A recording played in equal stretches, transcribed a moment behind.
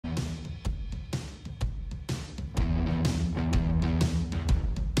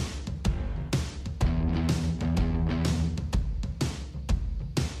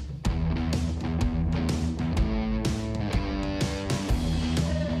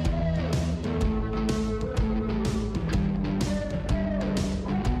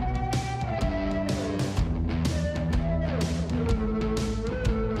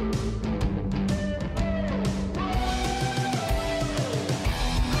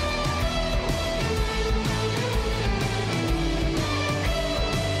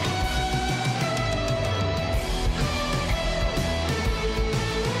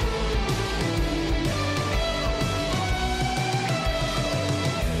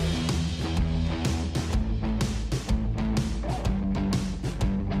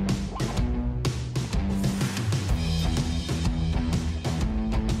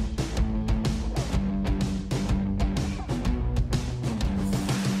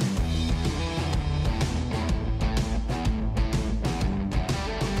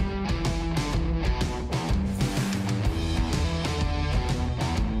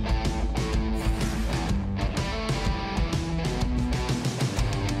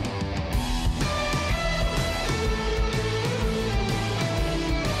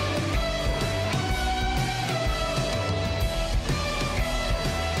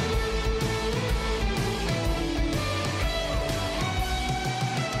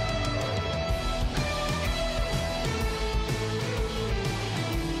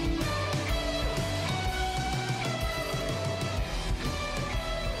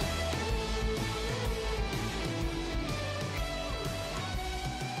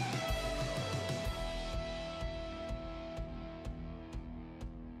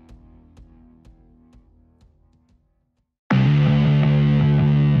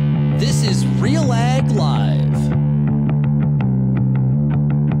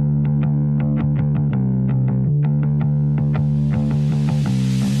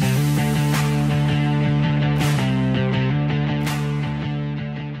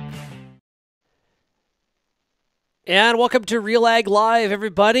And welcome to RealAg Live,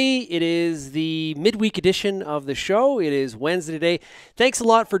 everybody. It is the midweek edition of the show. It is Wednesday today. Thanks a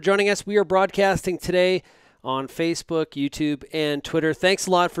lot for joining us. We are broadcasting today on Facebook, YouTube, and Twitter. Thanks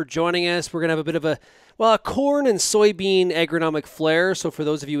a lot for joining us. We're going to have a bit of a corn and soybean agronomic flair. So for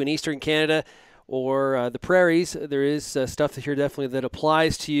those of you in Eastern Canada or the prairies, there is stuff here definitely that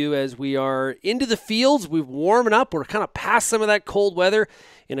applies to you as we are into the fields. We're warming up. We're kind of past some of that cold weather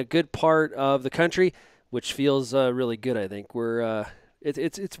in a good part of the country, which feels really good. I think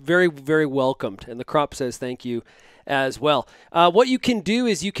it's very, very welcomed, and the crop says thank you as well. What you can do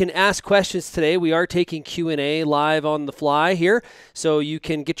is you can ask questions today. We are taking Q&A live on the fly here, so you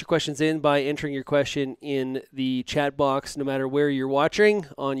can get your questions in by entering your question in the chat box, no matter where you're watching,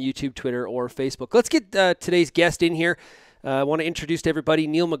 on YouTube, Twitter, or Facebook. Let's get today's guest in here. I want to introduce to everybody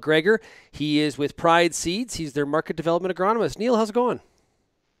Neil McGregor. He is with Pride Seeds. He's their market development agronomist. Neil, how's it going?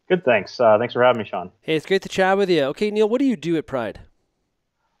 Good, thanks. Thanks for having me, Shaun. Hey, it's great to chat with you. Okay, Neil, what do you do at Pride?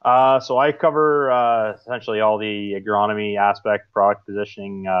 So I cover essentially all the agronomy aspect, product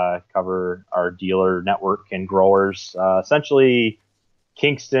positioning, cover our dealer network and growers, essentially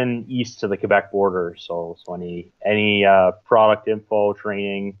Kingston east to the Quebec border. So any product info,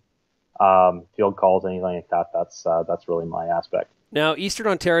 training, field calls, anything like that, that's really my aspect. Now, Eastern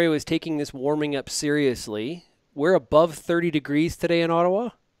Ontario is taking this warming up seriously. We're above 30 degrees today in Ottawa.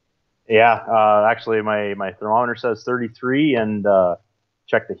 Yeah, actually my thermometer says 33, and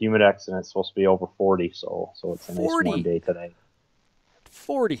check the humidex, and it's supposed to be over 40. So it's a nice 40. warm day today.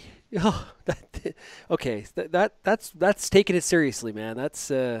 40. Oh, okay, that's taking it seriously, man. That's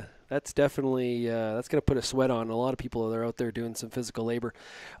definitely that's gonna put a sweat on a lot of people that are out there doing some physical labor.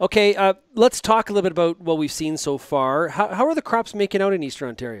 Okay, let's talk a little bit about what we've seen so far. How are the crops making out in Eastern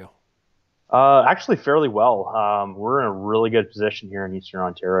Ontario? Actually, fairly well. We're in a really good position here in Eastern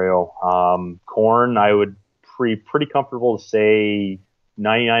Ontario. Corn, I would pretty comfortable to say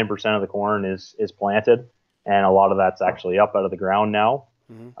 99% of the corn is planted, and a lot of that's actually up out of the ground now.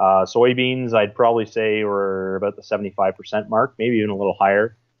 Mm-hmm. Soybeans, I'd probably say we're about the 75% mark, maybe even a little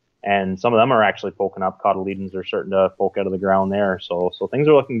higher. And some of them are actually poking up. Cotyledons are starting to poke out of the ground there. So things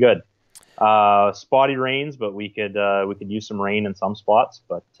are looking good. Spotty rains, but we could use some rain in some spots,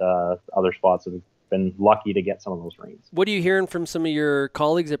 but other spots have been lucky to get some of those rains. What are you hearing from some of your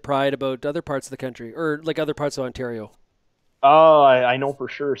colleagues at Pride about other parts of the country, or like other parts of Ontario? I know for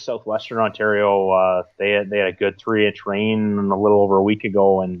sure southwestern Ontario, they had a good 3-inch rain a little over a week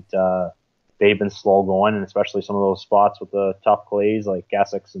ago, and they've been slow going, and especially some of those spots with the tough clays like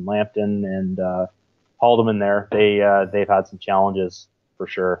Essex and Lambton and Haldimand there, they've had some challenges for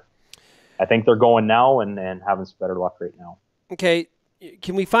sure. I think they're going now and having some better luck right now. Okay.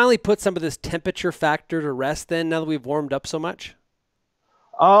 Can we finally put some of this temperature factor to rest then, now that we've warmed up so much?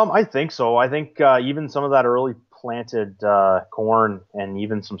 I think so. I think even some of that early planted corn and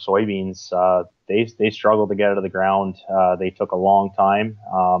even some soybeans, they struggled to get out of the ground. They took a long time.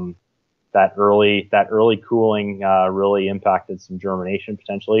 That early cooling really impacted some germination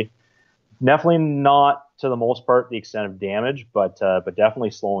potentially. Definitely not to the most part the extent of damage, but definitely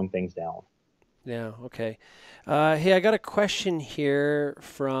slowing things down. Yeah, okay. Hey, I got a question here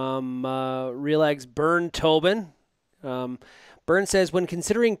from RealAg's Bern Tobin. Bern says, when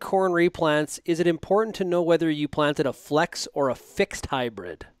considering corn replants, is it important to know whether you planted a flex or a fixed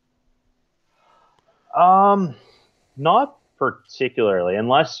hybrid? Not particularly,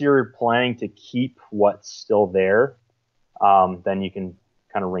 unless you're planning to keep what's still there. Then you can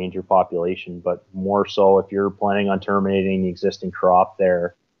kind of range your population, but more so if you're planning on terminating the existing crop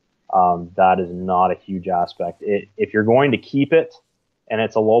there, that is not a huge aspect. If you're going to keep it and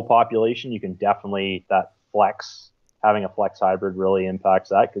it's a low population, you can definitely, having a flex hybrid really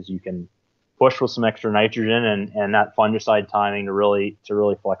impacts that, because you can push with some extra nitrogen and that fungicide timing to really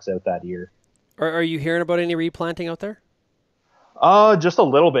flex out that ear. Are you hearing about any replanting out there? Just a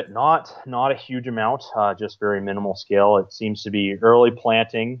little bit, not a huge amount, just very minimal scale. It seems to be early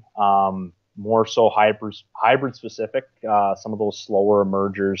planting, more so hybrid specific. Some of those slower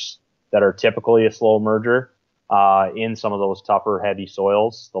emergers that are typically a slow emerger in some of those tougher, heavy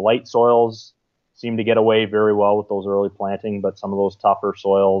soils. The light soils seem to get away very well with those early planting, but some of those tougher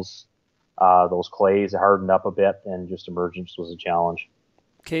soils, those clays hardened up a bit, and just emergence was a challenge.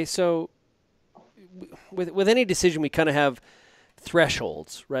 Okay, so with any decision, we kind of have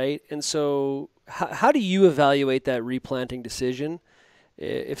thresholds, right? And so how do you evaluate that replanting decision?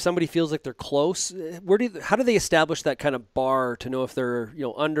 If somebody feels like they're close, how do they establish that kind of bar to know if they're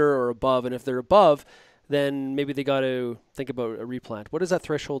under or above? And if they're above, then maybe they got to think about a replant. What does that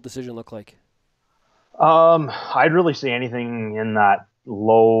threshold decision look like? I'd really say anything in that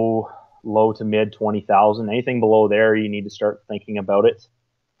low low to mid 20,000. Anything below there, you need to start thinking about it,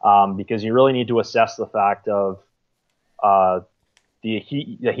 because you really need to assess the fact of the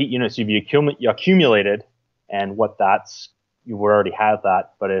heat units you've accumulated, and what that's, you already have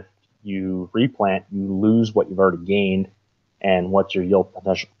that. But if you replant, you lose what you've already gained, and what's your yield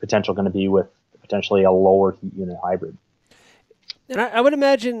potential going to be with potentially a lower heat unit hybrid. And I would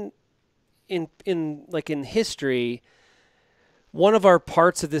imagine in history, one of our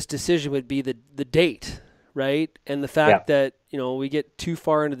parts of this decision would be the date, right? And the fact that, we get too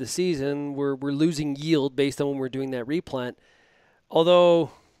far into the season, we're losing yield based on when we're doing that replant.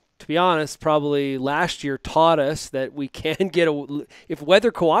 Although, to be honest, probably last year taught us that we can if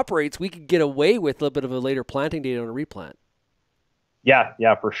weather cooperates, we could get away with a little bit of a later planting date on a replant.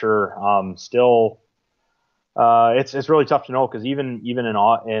 Yeah, for sure. Still, it's really tough to know, because even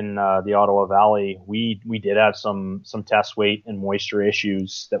in the Ottawa Valley, we did have some test weight and moisture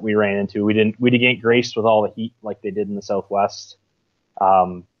issues that we ran into. We didn't get graced with all the heat like they did in the Southwest,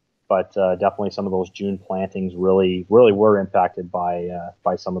 but definitely some of those June plantings really were impacted by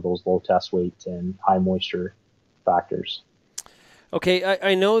some of those low test weight and high moisture factors. Okay,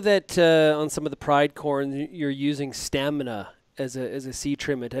 I know that on some of the Pride corn you're using Stamina as a seed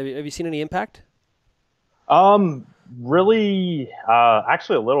trim. Have you seen any impact? Really,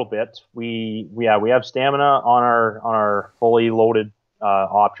 actually a little bit. We have Stamina on our fully loaded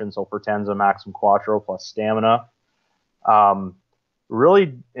option. So Fortenza, Maxim Quattro plus Stamina.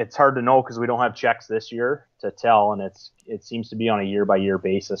 Really, it's hard to know because we don't have checks this year to tell, and it seems to be on a year by year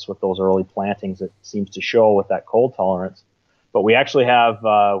basis with those early plantings. It seems to show with that cold tolerance. But we actually have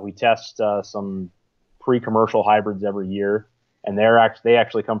we test some pre-commercial hybrids every year, and they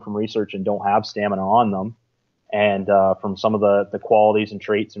actually come from research and don't have Stamina on them. And from some of the qualities and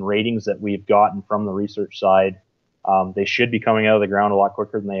traits and ratings that we've gotten from the research side, they should be coming out of the ground a lot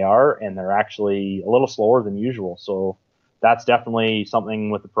quicker than they are, and they're actually a little slower than usual. So that's definitely something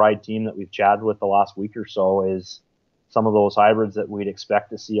with the Pride team that we've chatted with the last week or so, is some of those hybrids that we'd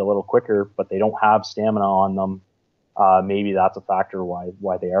expect to see a little quicker, but they don't have Stamina on them. Maybe that's a factor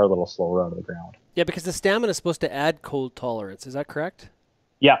why they are a little slower out of the ground. Yeah, because the Stamina is supposed to add cold tolerance. Is that correct?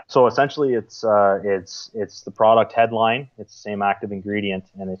 Yeah, so essentially it's the product headline. It's the same active ingredient,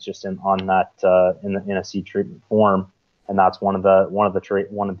 and it's just in a seed treatment form, and that's one of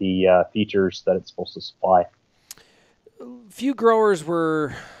the features that it's supposed to supply. A few growers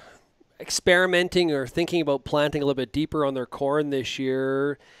were experimenting or thinking about planting a little bit deeper on their corn this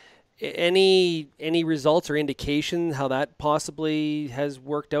year. Any results or indication how that possibly has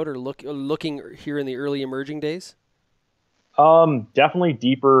worked out, or looking here in the early emerging days? Definitely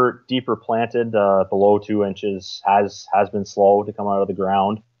deeper planted, below 2 inches has been slow to come out of the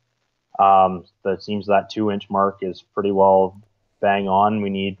ground. But it seems that 2-inch mark is pretty well bang on. We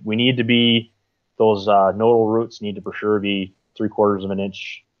need to be, those nodal roots need to for sure be 3/4 of an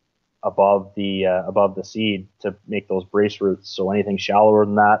inch above the seed to make those brace roots. So anything shallower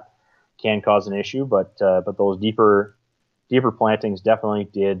than that can cause an issue. But those deeper plantings definitely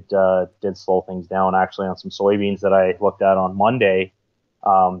did slow things down. Actually, on some soybeans that I looked at on Monday,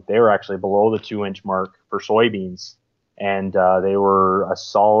 they were actually below the 2-inch mark for soybeans, and they were a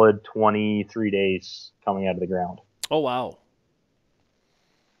solid 23 days coming out of the ground. Oh, wow.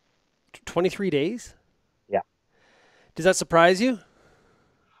 23 days? Yeah. Does that surprise you?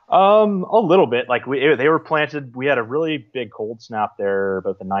 A little bit. Like they were planted. We had a really big cold snap there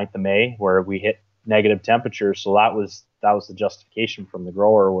about the 9th of May where we hit negative temperatures. So that was the justification from the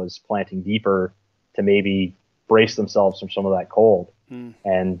grower, was planting deeper to maybe brace themselves from some of that cold.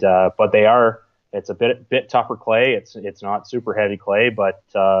 And but it's a bit tougher clay. It's not super heavy clay, but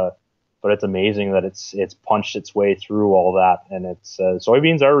it's amazing that it's punched its way through all that. And it's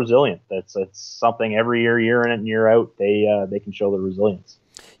soybeans are resilient. It's something every year in and year out they can show the resilience.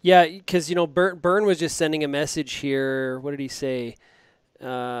 Yeah, because Byrne was just sending a message here. What did he say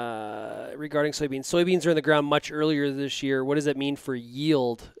regarding soybeans? Soybeans are in the ground much earlier this year. What does that mean for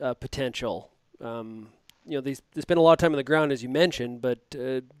yield potential? They spend a lot of time in the ground, as you mentioned, but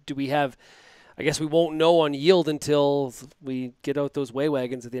do we have? I guess we won't know on yield until we get out those weigh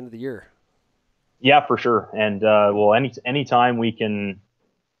wagons at the end of the year. Yeah, for sure. And any time we can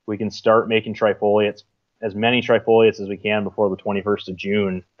start making trifoliates, as many trifoliates as we can before the 21st of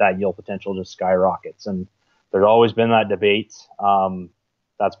June, that yield potential just skyrockets. And there's always been that debate.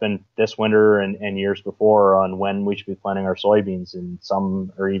 That's been this winter and years before on when we should be planting our soybeans, and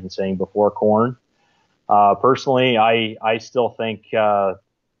some are even saying before corn. Personally, I still think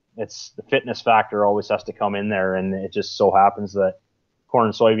it's the fitness factor always has to come in there, and it just so happens that corn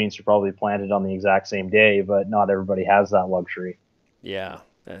and soybeans are probably planted on the exact same day, but not everybody has that luxury. Yeah.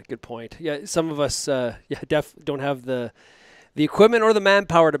 Good point. Yeah, some of us don't have the equipment or the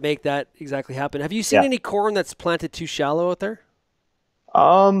manpower to make that exactly happen. Have you seen Yeah. any corn that's planted too shallow out there?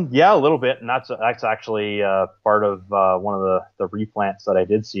 Yeah, a little bit, and that's actually part of one of the replants that I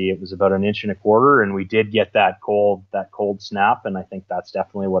did see. It was about an inch and a quarter, and we did get that cold snap, and I think that's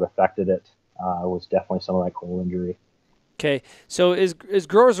definitely what affected it. Was definitely some of that cold injury. Okay, so is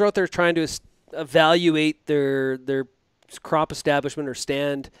growers are out there trying to evaluate their crop establishment or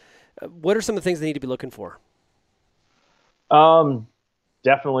stand? What are some of the things they need to be looking for? Um,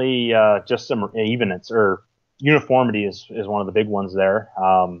 Definitely just some evenness or uniformity is one of the big ones there.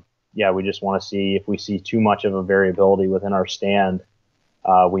 Yeah, we just want to see if we see too much of a variability within our stand.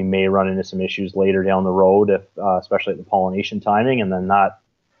 We may run into some issues later down the road, if especially at the pollination timing, and then that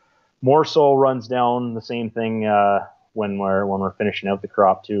more so runs down the same thing when we're finishing out the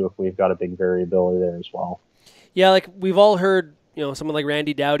crop too. If we've got a big variability there as well. Yeah, like we've all heard, someone like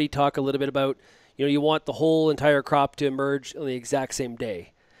Randy Dowdy talk a little bit about, you want the whole entire crop to emerge on the exact same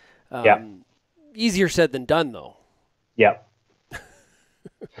day. Yeah, Um, Easier said than done, though. yeah,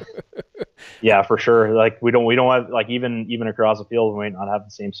 yeah, for sure. Like we don't have like even across the field, we might not have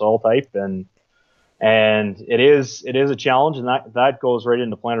the same soil type, and it is a challenge, and that goes right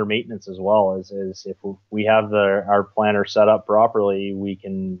into planter maintenance as well. Is if we have our planter set up properly, we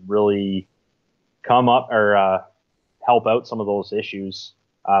can really come up or help out some of those issues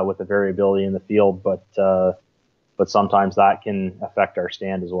with the variability in the field, but sometimes that can affect our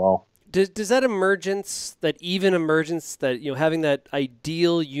stand as well. Does that emergence, that even emergence, that having that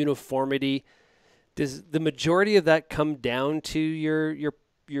ideal uniformity, does the majority of that come down to your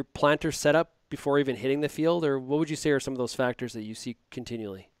planter setup before even hitting the field, or what would you say are some of those factors that you see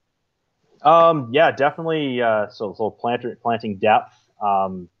continually? Yeah, definitely. So planting depth,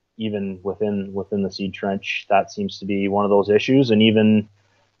 even within the seed trench, that seems to be one of those issues, and even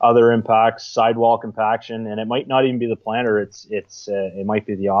other impacts, sidewall compaction, and it might not even be the planter. It might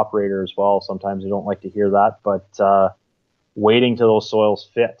be the operator as well. Sometimes they don't like to hear that, but waiting till those soils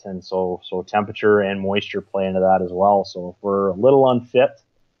fit, and so temperature and moisture play into that as well. So if we're a little unfit,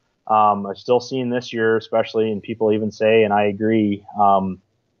 I've still seen this year, especially, and people even say, and I agree.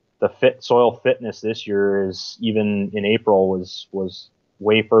 The soil fitness this year is even in April was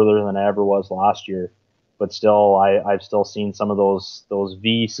way further than it ever was last year. But still, I've still seen some of those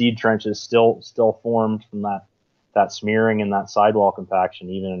V seed trenches still formed from that smearing and that sidewall compaction,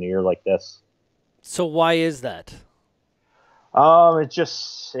 even in a year like this. So why is that? It's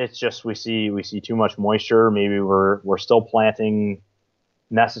just we see too much moisture. Maybe we're still planting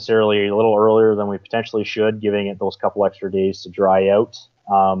necessarily a little earlier than we potentially should, giving it those couple extra days to dry out.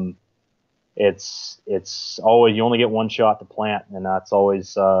 It's always, you only get one shot to plant, and that's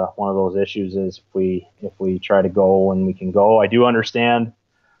always one of those issues. Is if we try to go when we can go. I do understand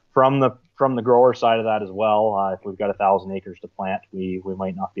from the grower side of that as well. If we've got 1,000 acres to plant, we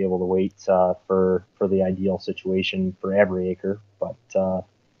might not be able to wait for the ideal situation for every acre, but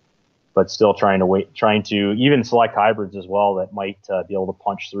still trying to even select hybrids as well that might be able to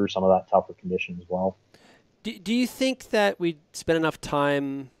punch through some of that tougher condition as well. Do you think that we spend enough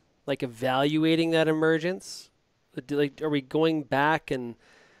time like evaluating that emergence? Like, are we going back and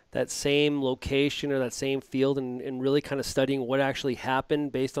that same location or that same field and really kind of studying what actually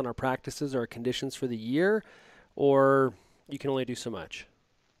happened based on our practices or our conditions for the year, or you can only do so much?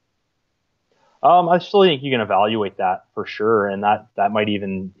 I still think you can evaluate that for sure, and that might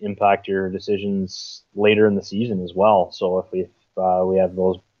even impact your decisions later in the season as well. So if we have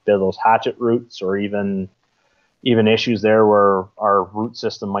those hatchet roots, or even issues there where our root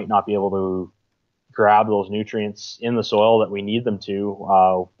system might not be able to grab those nutrients in the soil that we need them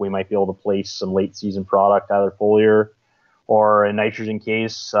to, we might be able to place some late season product, either foliar or a nitrogen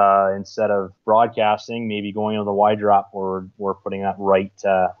case, instead of broadcasting, maybe going into the wide drop, or we're putting that right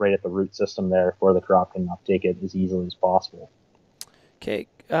at the root system there where the crop can uptake it as easily as possible. Okay.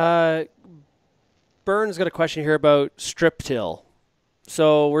 Burns got a question here about strip till.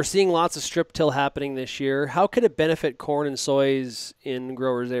 So we're seeing lots of strip till happening this year. How could it benefit corn and soys in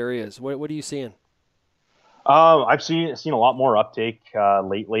growers' areas? What are you seeing? I've seen a lot more uptake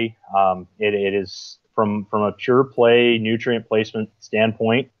lately. It is from a pure play nutrient placement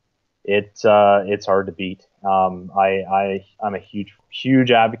standpoint. It's hard to beat. I'm a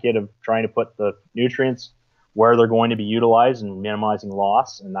huge advocate of trying to put the nutrients where they're going to be utilized and minimizing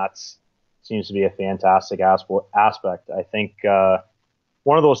loss, and that's seems to be a fantastic aspect. I think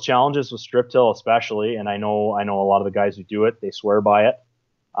one of those challenges with strip till, especially, and I know a lot of the guys who do it, they swear by it.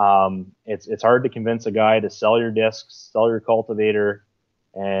 It's hard to convince a guy to sell your discs, sell your cultivator,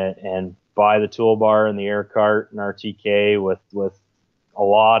 and buy the toolbar and the air cart and RTK with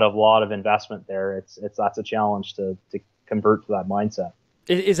lot of investment there. That's a challenge to convert to that mindset.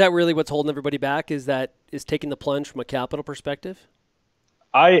 Is that really what's holding everybody back? Is taking the plunge from a capital perspective?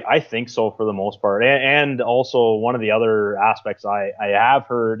 I think so for the most part. And also one of the other aspects I have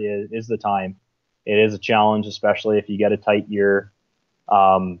heard is the time. It is a challenge, especially if you get a tight year.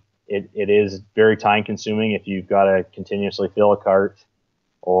 It is very time consuming if you've got to continuously fill a cart,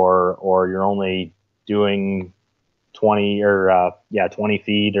 or you're only doing 20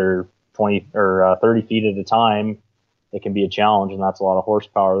 feet or 20 or 30 feet at a time. It can be a challenge, and that's a lot of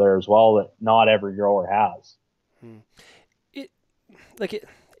horsepower there as well that not every grower has.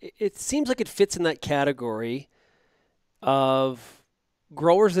 It seems like it fits in that category of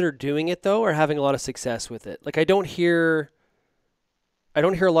growers that are doing it though are having a lot of success with it. Like I don't hear a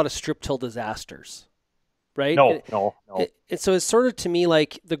lot of strip till disasters, right? No. And so it's sort of to me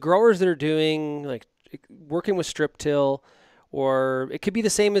like the growers that are doing like working with strip till, or it could be the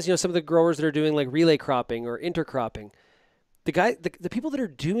same as some of the growers that are doing like relay cropping or intercropping. The people that are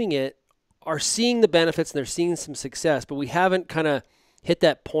doing it are seeing the benefits and they're seeing some success, but we haven't kind of hit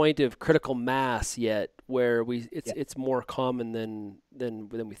that point of critical mass yet where it's more common than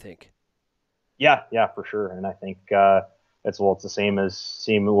we think. Yeah, for sure. And I think it's the same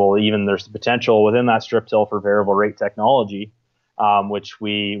even there's the potential within that strip till for variable rate technology, which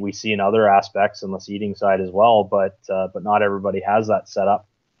we see in other aspects in the seeding side as well, but not everybody has that set up.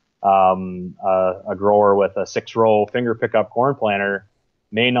 A grower with a 6-row finger pickup corn planter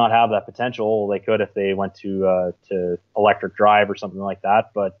may not have that potential. They could if they went to electric drive or something like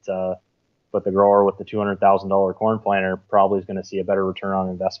that, but the grower with the $200,000 corn planter probably is going to see a better return on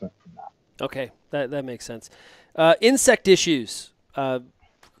investment from that. Okay, that makes sense. Insect issues.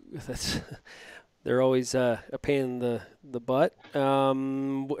 They're always a pain in the butt. Are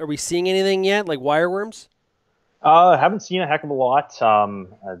we seeing anything yet, like wireworms? Haven't seen a heck of a lot. A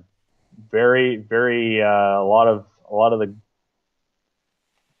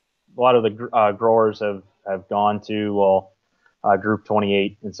lot of the growers have gone to Group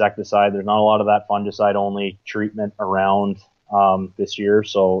 28 insecticide. There's not a lot of that fungicide only treatment around this year,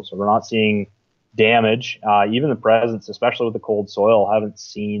 so we're not seeing damage. Even the presence, especially with the cold soil, haven't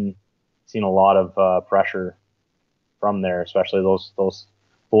seen a lot of pressure from there, especially those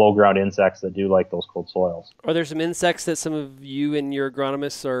below ground insects that do like those cold soils. Are there some insects that some of you and your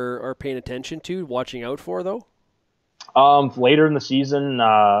agronomists are paying attention to, watching out for though? Later in the season,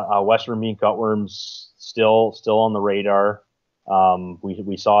 Western bean cutworms still on the radar.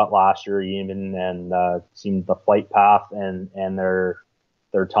 We saw it last year even, and seemed the flight path and their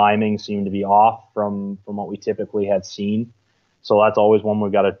timing seemed to be off from what we typically had seen. So that's always one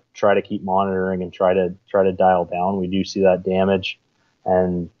we've got to try to keep monitoring and try to dial down. We do see that damage,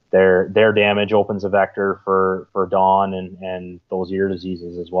 and their damage opens a vector for dawn and those ear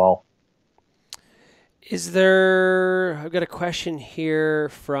diseases as well. I've got a question here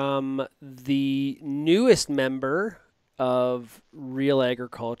from the newest member of Real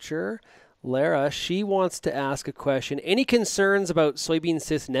Agriculture, Lara. She wants to ask a question. Any concerns about soybean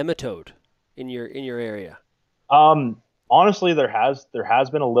cyst nematode in your area? Honestly, there has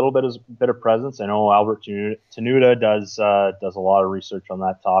been a little bit of presence. I know Albert Tenuta does a lot of research on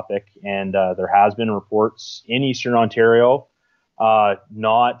that topic, and there has been reports in Eastern Ontario.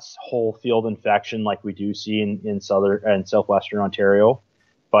 Not whole field infection like we do see in southern and southwestern Ontario,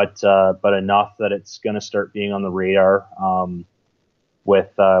 but enough that it's going to start being on the radar.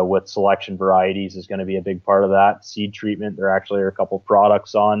 With selection varieties is going to be a big part of that. Seed treatment, there actually are a couple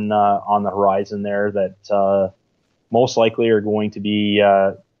products on the horizon there that most likely are going to be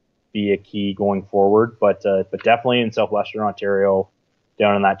a key going forward. But definitely in southwestern Ontario,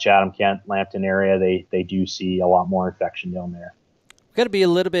 down in that Chatham-Kent, Lambton area, they do see a lot more infection down there. We've got to be a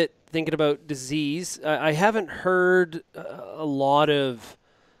little bit thinking about disease. I haven't heard a lot of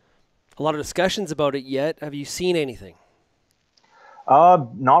discussions about it yet. Have you seen anything?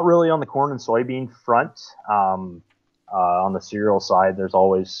 Not really on the corn and soybean front. On the cereal side, there's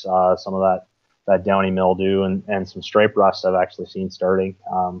always some of that downy mildew and some stripe rust I've actually seen starting.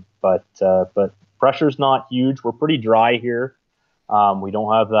 But pressure's not huge. We're pretty dry here. We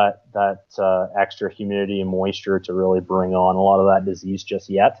don't have that extra humidity and moisture to really bring on a lot of that disease just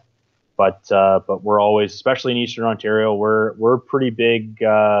yet. But we're always, especially in Eastern Ontario, we're pretty big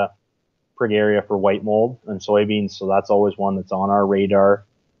area for white mold and soybeans, so that's always one that's on our radar.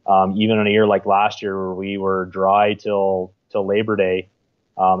 Even in a year like last year where we were dry till Labor Day,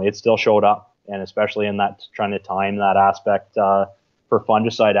 it still showed up, and especially in that trying to time that aspect for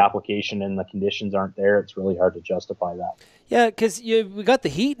fungicide application and the conditions aren't there, it's really hard to justify that. Yeah, because we got the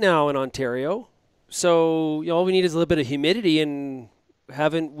heat now in Ontario, so all we need is a little bit of humidity, and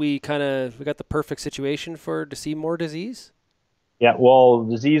haven't we we got the perfect situation to see more disease? Yeah, well,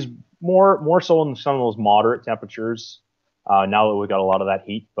 disease more so in some of those moderate temperatures. Now that we've got a lot of that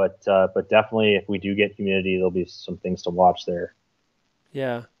heat, but definitely if we do get humidity, there'll be some things to watch there.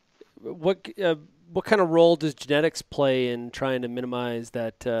 Yeah. What kind of role does genetics play in trying to minimize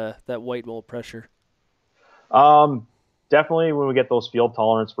that white mold pressure? Um, Definitely when we get those field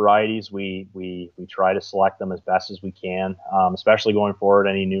tolerance varieties, we try to select them as best as we can. Especially going forward,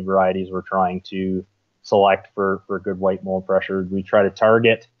 any new varieties we're trying to select for good white mold pressure. We try to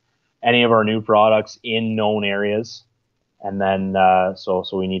target any of our new products in known areas. And then, so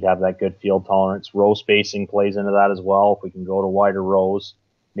we need to have that good field tolerance. Row spacing plays into that as well. If we can go to wider rows,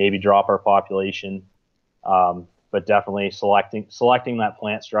 maybe drop our population. But definitely selecting that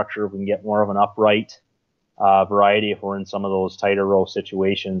plant structure. If we can get more of an upright variety, if we're in some of those tighter row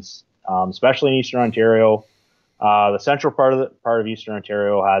situations, especially in Eastern Ontario. The central part of Eastern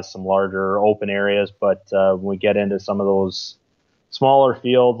Ontario has some larger open areas, but when we get into some of those smaller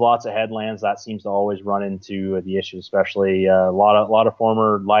fields, lots of headlands, that seems to always run into the issue, especially a lot of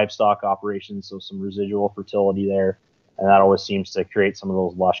former livestock operations, so some residual fertility there, and that always seems to create some of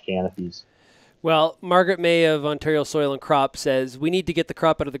those lush canopies. Well, Margaret May of Ontario Soil and Crop says we need to get the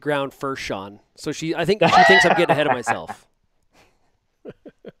crop out of the ground first, Shaun. So I think she thinks I'm getting ahead of myself.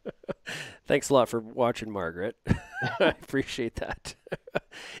 Thanks a lot for watching, Margaret. I appreciate that.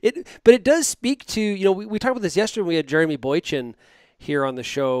 But it does speak to, we talked about this yesterday when we had Jeremy Boychin here on the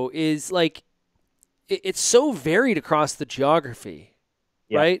show, is like it's so varied across the geography,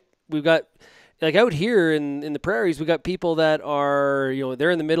 right? We've got, like out here in the prairies, we got people that are,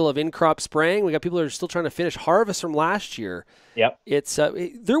 they're in the middle of in-crop spraying. We got people that are still trying to finish harvest from last year. Yep. It's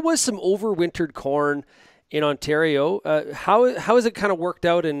there was some overwintered corn in Ontario. How has it kind of worked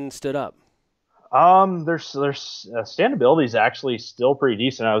out and stood up? There's standability is actually still pretty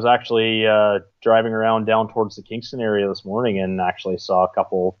decent. I was actually driving around down towards the Kingston area this morning and actually saw a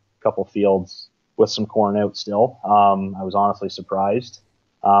couple fields with some corn out still. I was honestly surprised.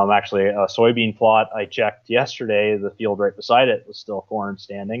 Actually, a soybean plot I checked yesterday, the field right beside it was still corn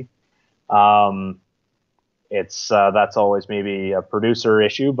standing. It's that's always maybe a producer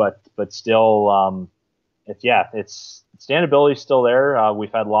issue, but still, it's standability is still there.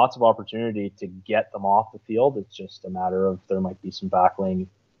 We've had lots of opportunity to get them off the field. It's just a matter of there might be some backling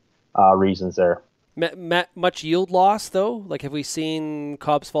reasons there. Much yield loss though? Like, have we seen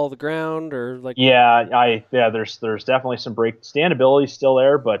cobs fall to the ground or like? There's definitely some standability still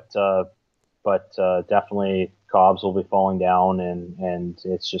there, but definitely cobs will be falling down, and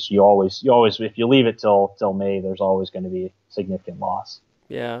it's just you always if you leave it till May, there's always going to be significant loss.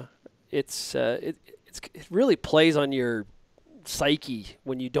 Yeah, it really plays on your psyche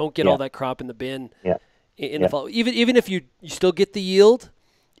when you don't get all that crop in the bin in the fall. Even if you still get the yield,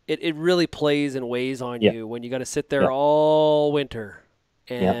 it really plays and weighs on you when you got to sit there all winter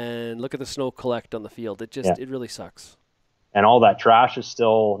and look at the snow collect on the field. It really sucks. And all that trash is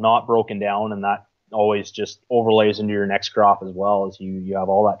still not broken down, and that always just overlays into your next crop as well, as you have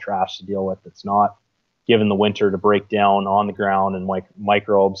all that trash to deal with that's not given the winter to break down on the ground and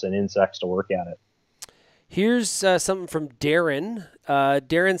microbes and insects to work at it. Here's something from Darren.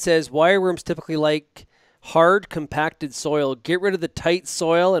 Darren says, wireworms typically like hard, compacted soil. Get rid of the tight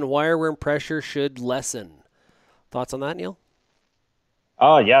soil and wireworm pressure should lessen. Thoughts on that, Neil?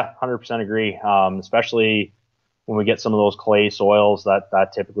 Yeah, 100% agree. Especially when we get some of those clay soils,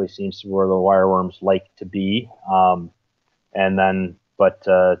 that typically seems to be where the wireworms like to be. And then, but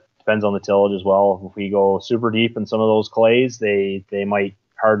depends on the tillage as well. If we go super deep in some of those clays, they might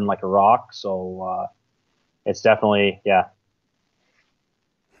harden like a rock. So it's definitely,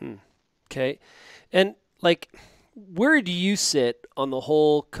 Okay. And like, where do you sit on the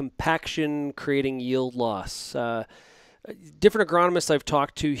whole compaction creating yield loss? Different agronomists I've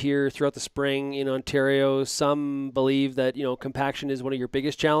talked to here throughout the spring in Ontario, some believe that, compaction is one of your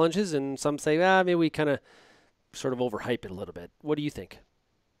biggest challenges, and some say, maybe we kind of sort of overhype it a little bit. What do you think?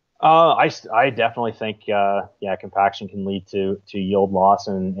 I definitely think, compaction can lead to yield loss,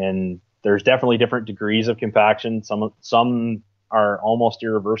 and there's definitely different degrees of compaction. Some are almost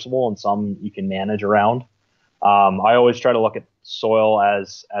irreversible, and some you can manage around. I always try to look at soil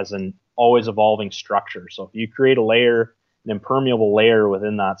as an always evolving structure. So if you create an impermeable layer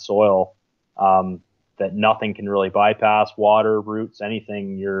within that soil that nothing can really bypass, water, roots,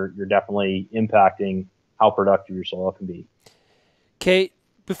 anything, you're definitely impacting how productive your soil can be. Okay,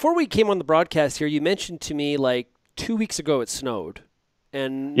 before we came on the broadcast here, you mentioned to me like 2 weeks ago it snowed,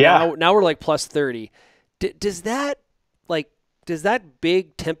 and now we're like plus 30. Does that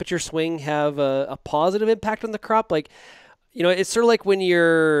big temperature swing have a positive impact on the crop? Like, You know, it's sort of like when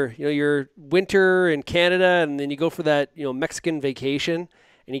you're winter in Canada and then you go for that, Mexican vacation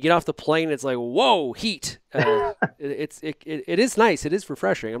and you get off the plane. It's like, whoa, heat. It is nice. It is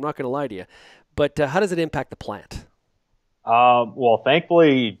refreshing. I'm not going to lie to you. But how does it impact the plant? Well,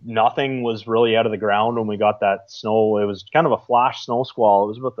 thankfully, nothing was really out of the ground when we got that snow. It was kind of a flash snow squall. It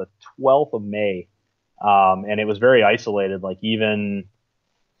was about the 12th of May, and it was very isolated. Like even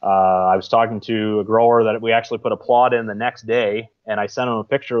I was talking to a grower that we actually put a plot in the next day, and I sent him a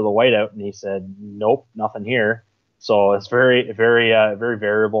picture of the whiteout, and he said, "Nope, nothing here." So it's very, very, very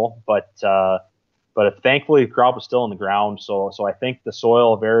variable. But thankfully, the crop was still in the ground. So I think the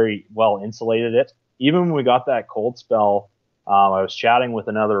soil very well insulated it. Even when we got that cold spell, I was chatting with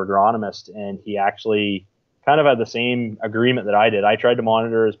another agronomist, and he actually kind of had the same agreement that I did. I tried to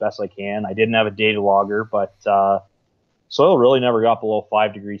monitor as best I can. I didn't have a data logger, but soil really never got below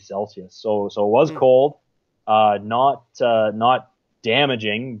 5 degrees Celsius. So it was cold, not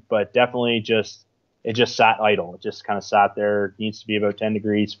damaging, but definitely it just sat idle. It just kind of sat there. It needs to be about 10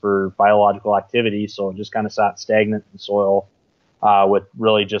 degrees for biological activity. So it just kind of sat stagnant in soil with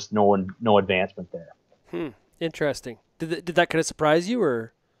really just no advancement there. Interesting. Did that kind of surprise you,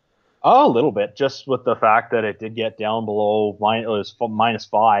 or? A little bit, just with the fact that it did get down below it was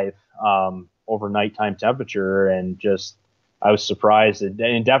 -5 over nighttime temperature, and just I was surprised.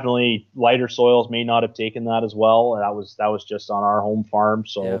 And definitely lighter soils may not have taken that as well. That was just on our home farm,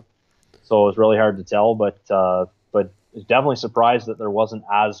 so Yeah. so it was really hard to tell. But definitely surprised that there wasn't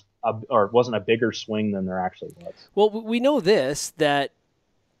a bigger swing than there actually was. Well, we know this, that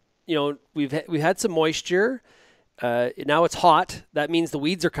we've had some moisture. Now it's hot. That means the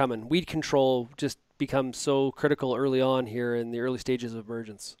weeds are coming. Weed control just becomes so critical early on here in the early stages of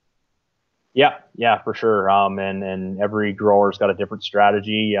emergence. Yeah, for sure. And every grower's got a different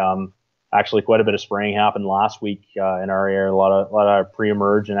strategy. Actually, quite a bit of spraying happened last week in our area. A lot of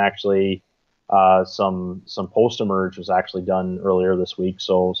pre-emerge, and actually some post-emerge was actually done earlier this week.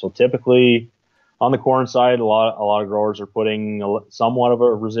 So typically on the corn side, a lot of growers are putting somewhat of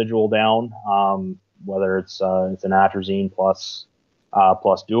a residual down. Whether it's an atrazine plus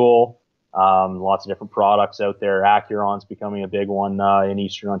dual, lots of different products out there. Acuron's becoming a big one in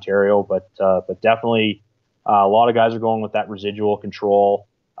Eastern Ontario, but definitely a lot of guys are going with that residual control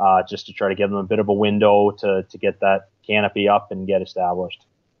just to try to give them a bit of a window to get that canopy up and get established.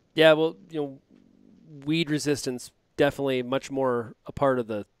 Yeah, well, weed resistance definitely much more a part of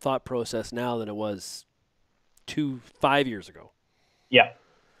the thought process now than it was 5 years ago.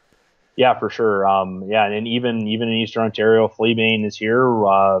 Yeah, for sure. And even in Eastern Ontario, fleabane is here.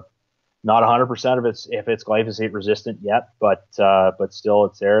 Not 100% of if it's glyphosate resistant yet, but still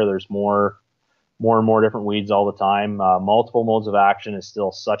it's there. There's more and more different weeds all the time. Multiple modes of action is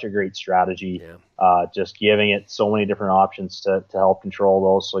still such a great strategy. Yeah. Just giving it so many different options to help control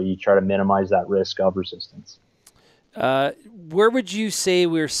those, so you try to minimize that risk of resistance. Where would you say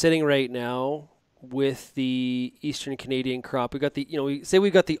we're sitting right now with the Eastern Canadian crop? We got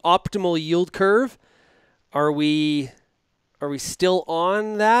we've got the optimal yield curve. Are we still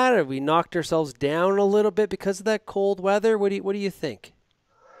on that? Have we knocked ourselves down a little bit because of that cold weather? What do you think?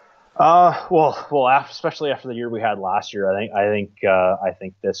 Well, especially after the year we had last year, I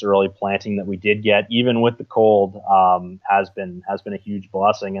think this early planting that we did get, even with the cold, has been a huge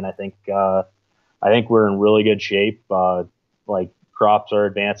blessing, and I think we're in really good shape. Like crops are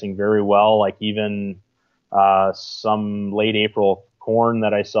advancing very well. Like even some late April corn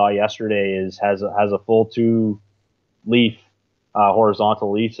that I saw yesterday has a full 2 leaf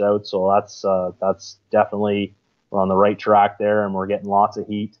horizontal leaves out. So that's definitely, we're on the right track there, and we're getting lots of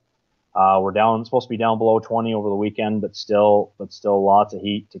heat. We're supposed to be down below 20 over the weekend, but still lots of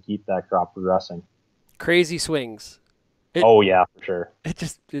heat to keep that crop progressing. Crazy swings. Yeah, for sure.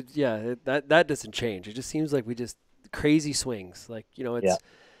 That doesn't change. It just seems like we just crazy swings. Like, it's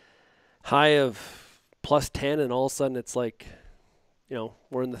high of +10, and all of a sudden it's like,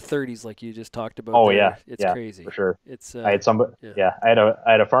 we're in the 30s, like you just talked about. It's crazy for sure. It's I had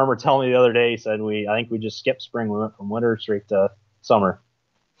I had a farmer tell me the other day. He said I think we just skipped spring. We went from winter straight to summer.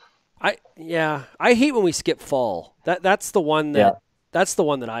 I hate when we skip fall. That's the one that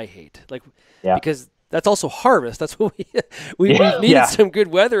I hate. Like, because that's also harvest. That's what we've needed some good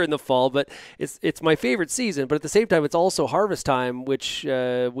weather in the fall, but it's my favorite season. But at the same time, it's also harvest time, which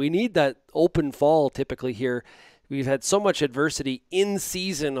we need that open fall typically here. We've had so much adversity in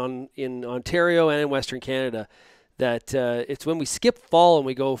season in Ontario and in Western Canada that it's when we skip fall and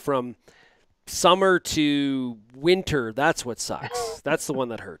we go from summer to winter. That's what sucks. That's the one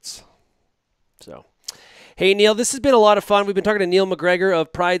that hurts. So, Hey, Neil, this has been a lot of fun. We've been talking to Neil McGregor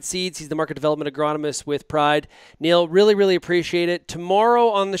of Pride Seeds. He's the market development agronomist with Pride. Neil, really, really appreciate it. Tomorrow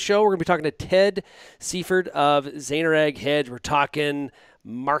on the show, we're going to be talking to Ted Seifert of Zanerag Hedge. We're talking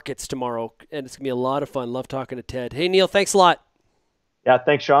markets tomorrow, and it's going to be a lot of fun. Love talking to Ted. Hey, Neil, thanks a lot. Yeah,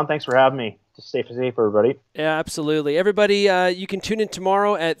 thanks, Shaun. Thanks for having me. Just stay safe, everybody. Yeah, absolutely. Everybody, you can tune in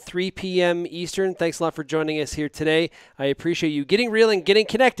tomorrow at 3 p.m. Eastern. Thanks a lot for joining us here today. I appreciate you getting real and getting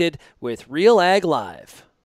connected with Real Ag Live.